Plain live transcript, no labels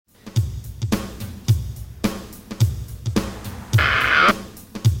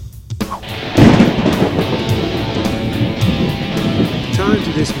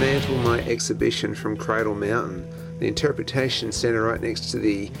my exhibition from Cradle Mountain, the Interpretation Centre right next to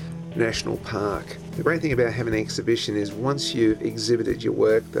the National Park. The great thing about having an exhibition is once you've exhibited your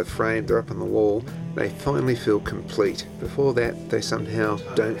work, they're framed, they're up on the wall, they finally feel complete. Before that, they somehow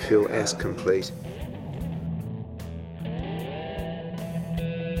don't feel as complete.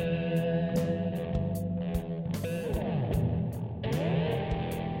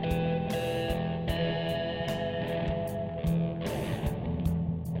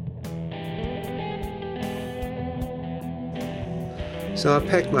 So I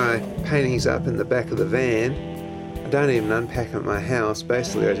packed my paintings up in the back of the van. I don't even unpack them at my house.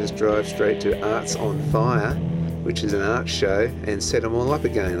 Basically I just drive straight to Arts on Fire, which is an art show, and set them all up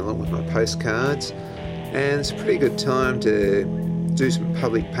again along with my postcards. And it's a pretty good time to do some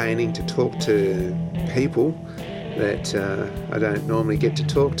public painting, to talk to people that I don't normally get to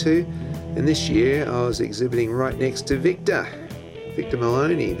talk to. And this year I was exhibiting right next to Victor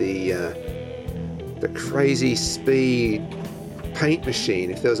Maloney, the crazy speed paint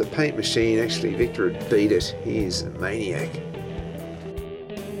machine. If there was a paint machine, actually Victor would beat it. He is a maniac.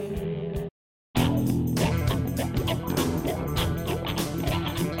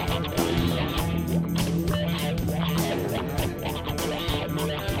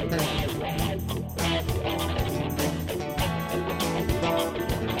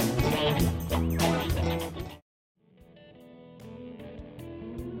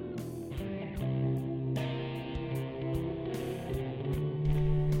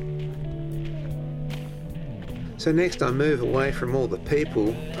 So next I move away from all the people,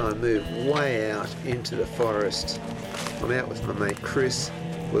 I move way out into the forest. I'm out with my mate Chris.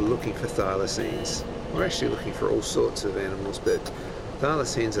 We're looking for thylacines. We're actually looking for all sorts of animals, but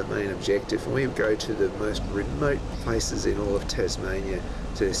thylacines are the main objective, and we go to the most remote places in all of Tasmania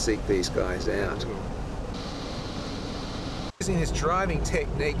to seek these guys out. Using this driving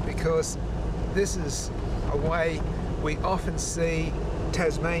technique because this is a way we often see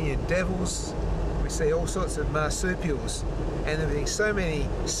Tasmanian devils. See all sorts of marsupials, and there have been so many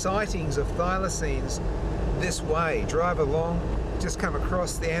sightings of thylacines this way. Drive along, just come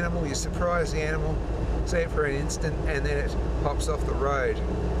across the animal, you surprise the animal, see it for an instant, and then it pops off the road.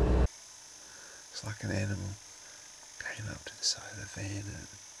 It's like an animal came up to the side of the van and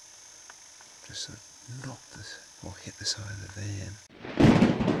just sort of knocked this, or hit the side of the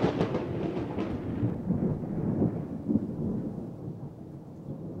van.